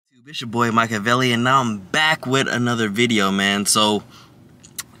It's your boy Machiavelli, and now I'm back with another video, man. So,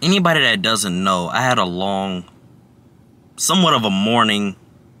 anybody that doesn't know, I had a long, somewhat of a morning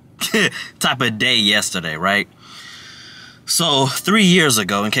type of day yesterday, right? So, 3 years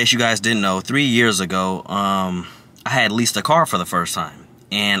ago, in case you guys didn't know, 3 years ago, I had leased a car for the first time.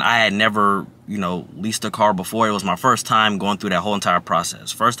 And I had never, leased a car before. It was my first time going through that whole entire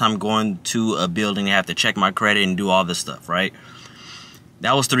process. First time going to a building, I have to check my credit and do all this stuff, right?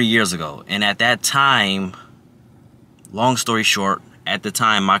 That was 3 years ago. And at that time, long story short, at the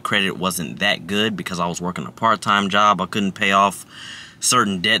time, my credit wasn't that good because I was working a part-time job. I couldn't pay off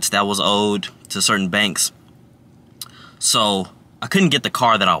certain debts that was owed to certain banks. So I couldn't get the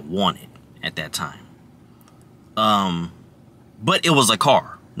car that I wanted at that time. But it was a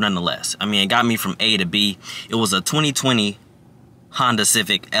car, nonetheless. I mean, it got me from A to B. It was a 2020 Honda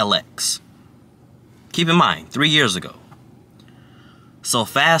Civic LX. Keep in mind, 3 years ago. So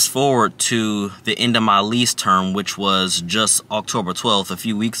fast forward to the end of my lease term, which was just October 12th, a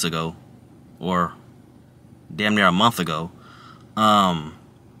few weeks ago, or damn near a month ago.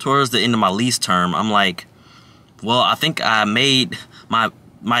 Towards the end of my lease term, I'm like, well, I think I made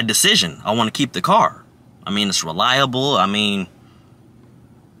my decision. I want to keep the car. I mean, it's reliable. I mean,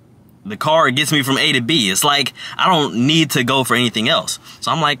 the car gets me from A to B. It's like, I don't need to go for anything else.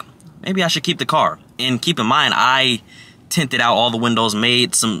 So I'm like, maybe I should keep the car. And keep in mind, I tinted out all the windows,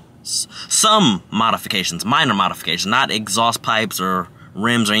 made some modifications, minor modifications, not exhaust pipes or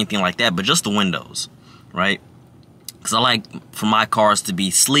rims or anything like that, but just the windows, right? Because I like for my cars to be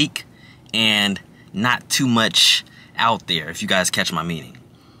sleek and not too much out there, if you guys catch my meaning.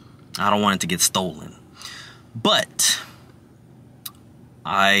 I don't want it to get stolen. But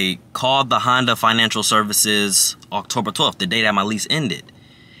I called the Honda Financial Services October 12th, the day that my lease ended.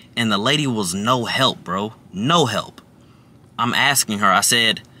 And the lady was no help, bro. No help. I'm asking her, I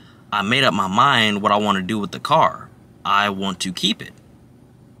said, I made up my mind what I want to do with the car. I want to keep it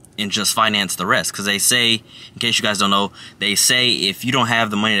and just finance the rest. Because they say, in case you guys don't know, they say if you don't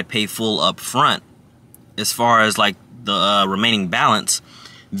have the money to pay full up front, as far as like the remaining balance,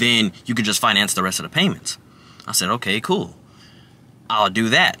 then you could just finance the rest of the payments. I said, okay, cool. I'll do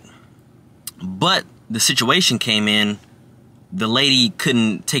that. But the situation came in, the lady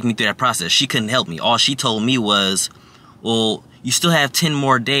couldn't take me through that process. She couldn't help me. All she told me was, well, you still have 10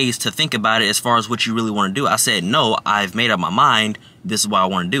 more days to think about it as far as what you really want to do. I said, no, I've made up my mind. This is what I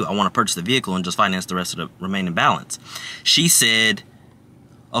want to do. I want to purchase the vehicle and just finance the rest of the remaining balance. She said,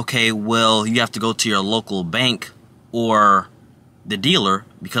 okay, well, you have to go to your local bank or the dealer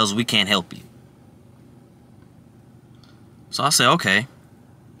because we can't help you. So I said, okay.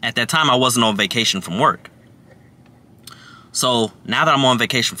 At that time, I wasn't on vacation from work. So now that I'm on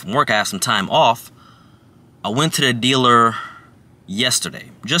vacation from work, I have some time off. I went to the dealer yesterday,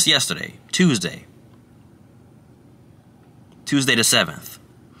 just yesterday, Tuesday the 7th.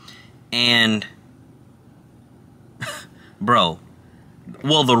 And, bro,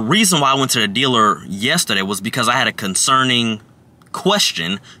 well, the reason why I went to the dealer yesterday was because I had a concerning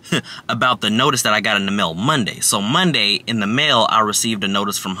question about the notice that I got in the mail Monday. So Monday in the mail, I received a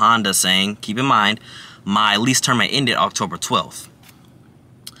notice from Honda saying, keep in mind, my lease term had ended October 12th.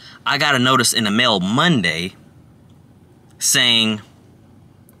 I got a notice in the mail Monday saying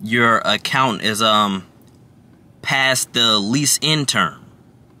your account is past the lease end term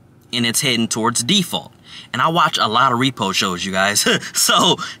and it's heading towards default. And I watch a lot of repo shows, you guys.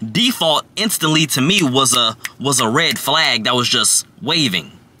 So default instantly to me was a red flag that was just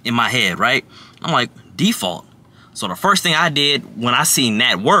waving in my head, right? I'm like, default. So the first thing I did when I seen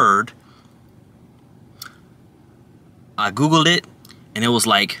that word, I Googled it, and it was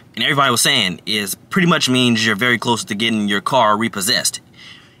like, and everybody was saying, is pretty much means you're very close to getting your car repossessed.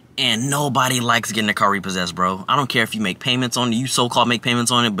 And nobody likes getting a car repossessed, bro. I don't care if you make payments on it, you so-called make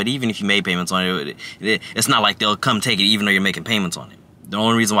payments on it, but even if you made payments on it, it's not like they'll come take it even though you're making payments on it. The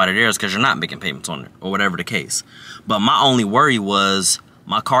only reason why they're there is because you're not making payments on it, or whatever the case. But my only worry was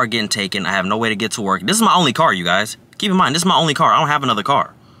my car getting taken. I have no way to get to work. This is my only car, you guys. Keep in mind, this is my only car. I don't have another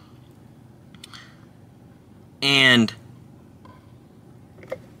car. And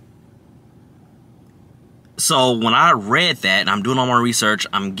so when I read that, and I'm doing all my research,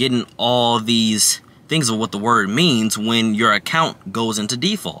 I'm getting all these things of what the word means when your account goes into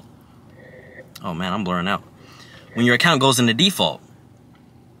default. Oh man, I'm blurring out. When your account goes into default.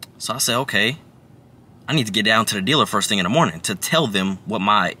 So I said, okay, I need to get down to the dealer first thing in the morning to tell them what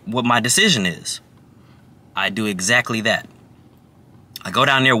my decision is. I do exactly that. I go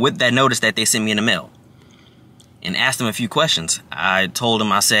down there with that notice that they sent me in the mail and asked them a few questions. I told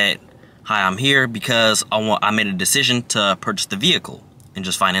them, I said, hi, I'm here because I made a decision to purchase the vehicle. and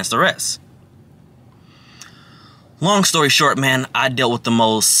just finance the rest. Long story short, man, I dealt with the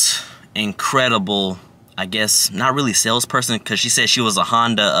most incredible, I guess, not really salesperson, because she said she was a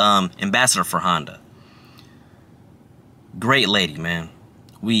Honda ambassador for Honda. Great lady, man.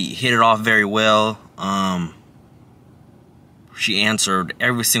 We hit it off very well. She answered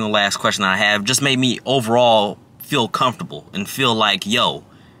every single last question I have. Just made me overall feel comfortable and feel like, yo,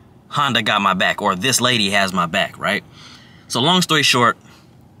 Honda got my back, or this lady has my back, right? So long story short,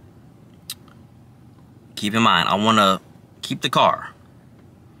 keep in mind, I want to keep the car.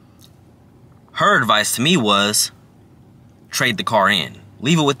 Her advice to me was, trade the car in.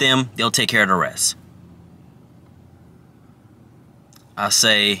 Leave it with them, they'll take care of the rest. I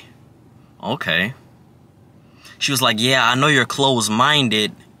say, okay. She was like, yeah, I know you're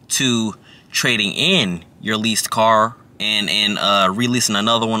closed-minded to trading in your leased car and releasing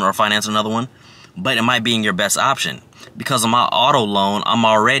another one or financing another one, but it might be in your best option. Because of my auto loan, I'm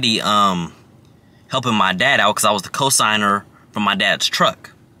already helping my dad out because I was the co-signer for my dad's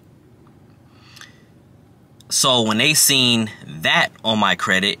truck. So when they seen that on my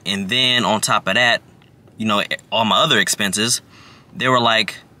credit, and then on top of that, you know, all my other expenses, they were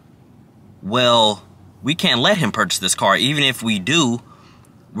like, well, we can't let him purchase this car. Even if we do,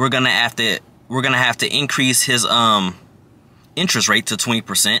 we're gonna have to increase his interest rate to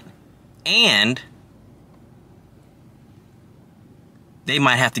 20%, and they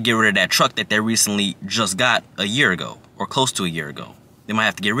might have to get rid of that truck that they recently just got a year ago, or close to a year ago. They might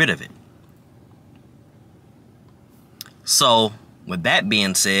have to get rid of it. So, with that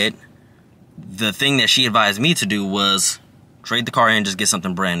being said, the thing that she advised me to do was trade the car in and just get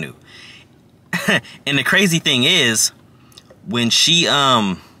something brand new. And the crazy thing is, when she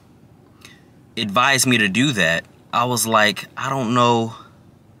advised me to do that, I was like, I don't know.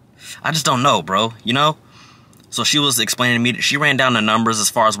 I just don't know, bro, you know? So she was explaining to me, she ran down the numbers as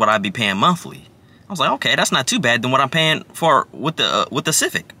far as what I'd be paying monthly. I was like, okay, that's not too bad than what I'm paying for with the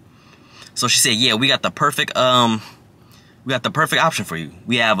Civic. So she said, yeah, we got the perfect option for you.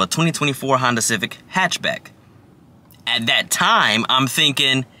 We have a 2024 Honda Civic hatchback. At that time, I'm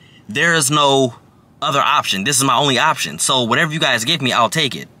thinking, there is no other option. This is my only option. So whatever you guys give me, I'll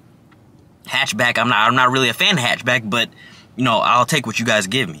take it. Hatchback, I'm not really a fan of hatchback, but you know, I'll take what you guys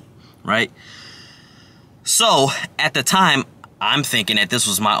give me, right? So at the time, I'm thinking that this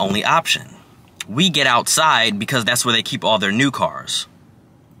was my only option. We get outside because that's where they keep all their new cars,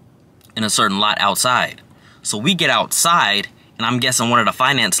 in a certain lot outside. So we get outside, and I'm guessing one of the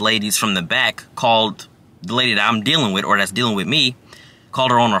finance ladies from the back called the lady that I'm dealing with, or that's dealing with me,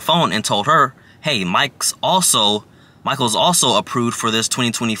 called her on her phone and told her, hey, Michael's also approved for this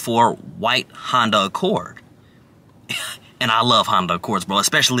 2024 white Honda Accord. And I love Honda Accords, bro,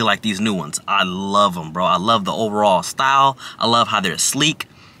 especially like these new ones. I love them, bro. I love the overall style. I love how they're sleek.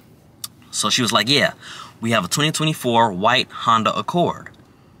 So she was like, yeah, we have a 2024 white Honda Accord.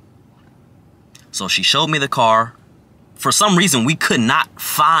 So she showed me the car. For some reason, we could not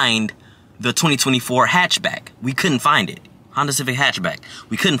find the 2024 hatchback. We couldn't find it. Honda Civic hatchback.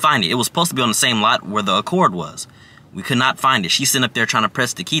 We couldn't find it. It was supposed to be on the same lot where the Accord was. We could not find it. She's sitting up there trying to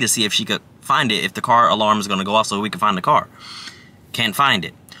press the key to see if she could find it, if the car alarm is going to go off so we can find the car. Can't find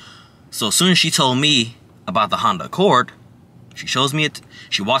it. So as soon as she told me about the Honda Accord, she shows me it.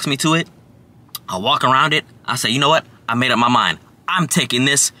 She walks me to it. I walk around it. I say, you know what? I made up my mind. I'm taking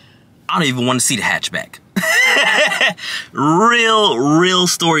this. I don't even want to see the hatchback. Real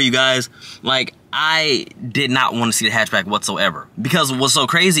story, you guys. Like, I did not want to see the hatchback whatsoever. Because what's so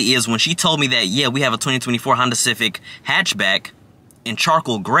crazy is when she told me that, yeah, we have a 2024 Honda Civic hatchback in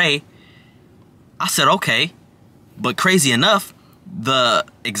charcoal gray, I said, okay. But crazy enough, the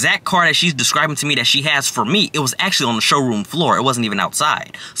exact car that she's describing to me that she has for me, it was actually on the showroom floor. It wasn't even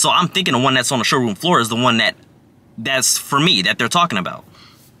outside. So I'm thinking the one that's on the showroom floor is the one that's for me, that they're talking about.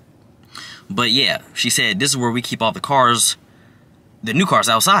 But yeah, she said, this is where we keep all the cars, the new cars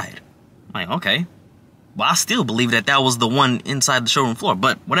outside. I'm like, okay. Well, I still believe that was the one inside the showroom floor,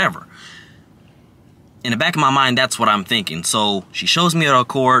 but whatever. In the back of my mind, that's what I'm thinking. So she shows me an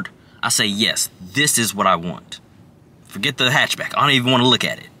Accord. I say, yes, this is what I want. Forget the hatchback. I don't even want to look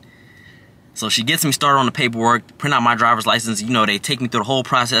at it. So she gets me started on the paperwork, print out my driver's license. You know, they take me through the whole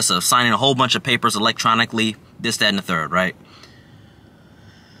process of signing a whole bunch of papers electronically, this, that, and the third, right?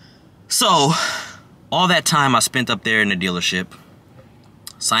 So, all that time I spent up there in the dealership,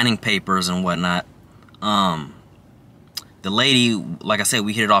 signing papers and whatnot, the lady, like I said,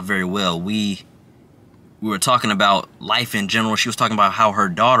 we hit it off very well. We were talking about life in general. She was talking about how her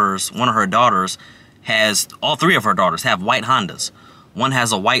daughters, one of her daughters has, all three of her daughters have white Hondas. One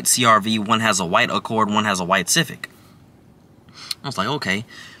has a white CRV, one has a white Accord, one has a white Civic. I was like, okay.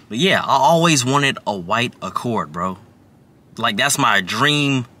 But yeah, I always wanted a white Accord, bro. Like, that's my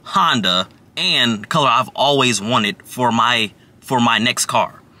dream Honda and color I've always wanted for my next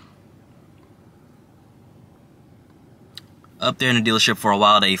car. Up there in the dealership for a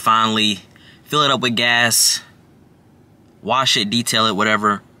while, they finally fill it up with gas, wash it, detail it,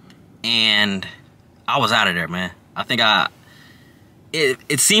 whatever, and I was out of there, man. I think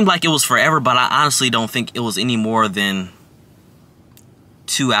it seemed like it was forever, but I honestly don't think it was any more than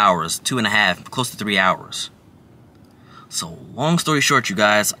 2 hours, 2.5, close to 3 hours. So long story short, you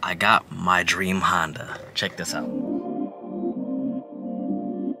guys, I got my dream Honda. Check this out.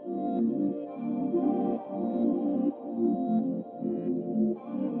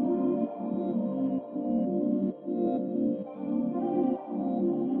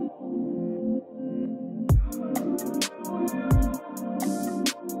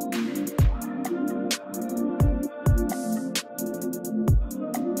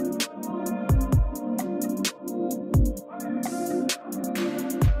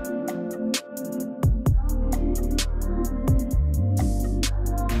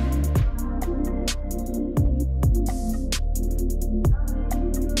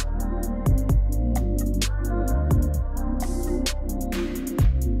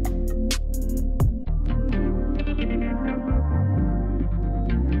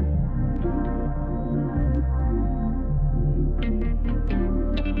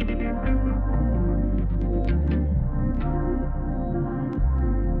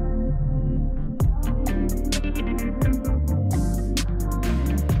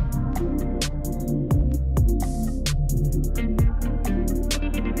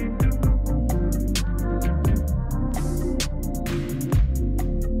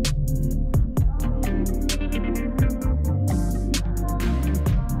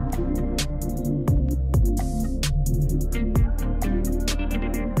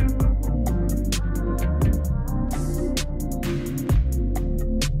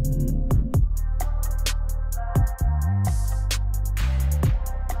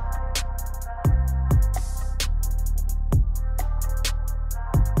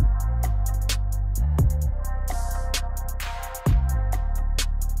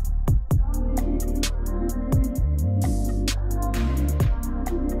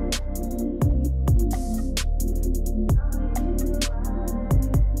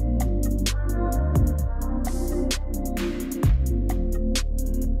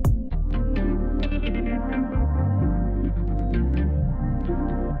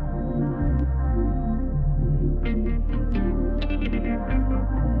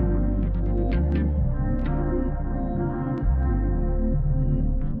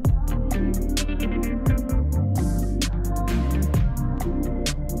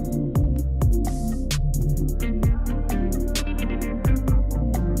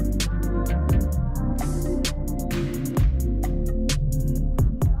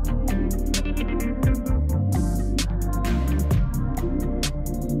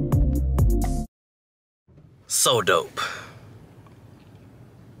 So dope.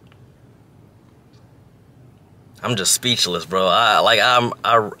 I'm just speechless, bro.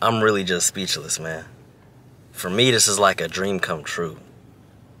 I'm really just speechless, man. For me, this is like a dream come true.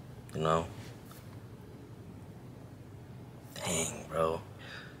 You know? Dang, bro.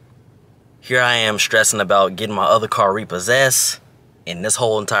 Here I am stressing about getting my other car repossessed, and this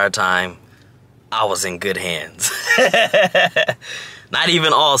whole entire time, I was in good hands. Not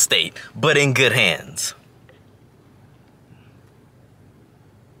even Allstate, but in good hands.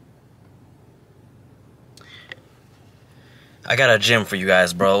 I got a gem for you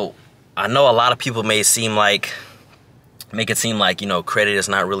guys, bro. I know a lot of people make it seem like, you know, credit is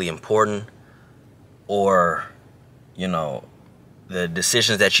not really important, or, you know, the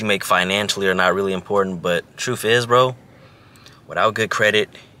decisions that you make financially are not really important, but truth is, bro, without good credit,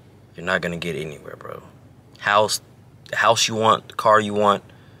 you're not gonna get anywhere, bro. The house you want, the car you want,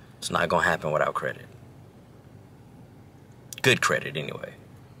 it's not gonna happen without credit. Good credit, anyway.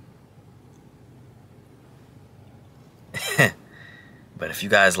 But if you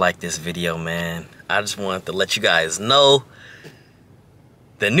guys like this video, man, I just wanted to let you guys know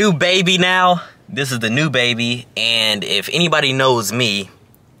the new baby now. This is the new baby, and if anybody knows me,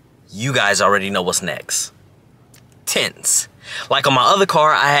 you guys already know what's next. Tints. Like on my other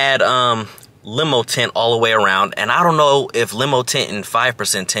car, I had limo tint all the way around, and I don't know if limo tint and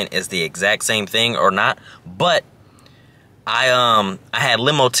 5% tint is the exact same thing or not, but I had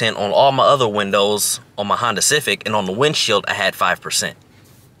limo tint on all my other windows on my Honda Civic, and on the windshield I had 5%.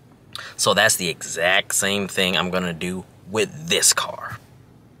 So that's the exact same thing I'm gonna do with this car.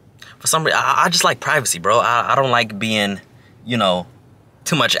 For some reason, I just like privacy, bro. I don't like being you know,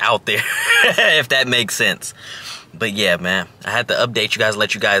 too much out there, if that makes sense. But yeah, man, I had to update you guys,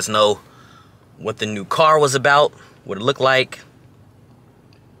 let you guys know what the new car was about, what it looked like,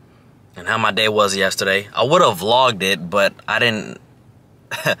 and how my day was yesterday. I would have vlogged it, but I didn't.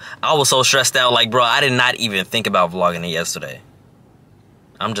 I was so stressed out, like, bro, I did not even think about vlogging it yesterday.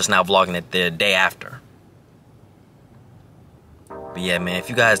 I'm just now vlogging it the day after. But yeah, man, if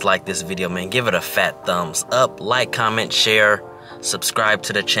you guys like this video, man, give it a fat thumbs up, like, comment, share, subscribe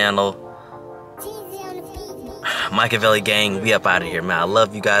to the channel. Machiavelli gang, we up out of here, man. I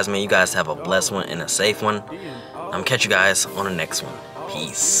love you guys, man. You guys have a blessed one and a safe one. I'm gonna catch you guys on the next one.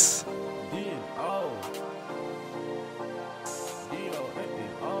 Peace.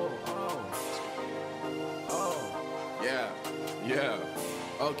 Yeah,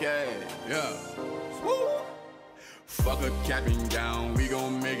 okay, yeah. Woo. Fuck a capping down, we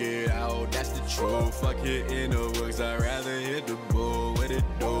gon' make it out, that's the truth. Fuck it in the works, I'd rather hit the bull with it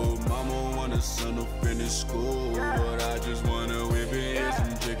though. Mama want a son to finish school, but I just wanna whip it, hit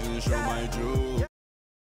some chicks and show my jewels.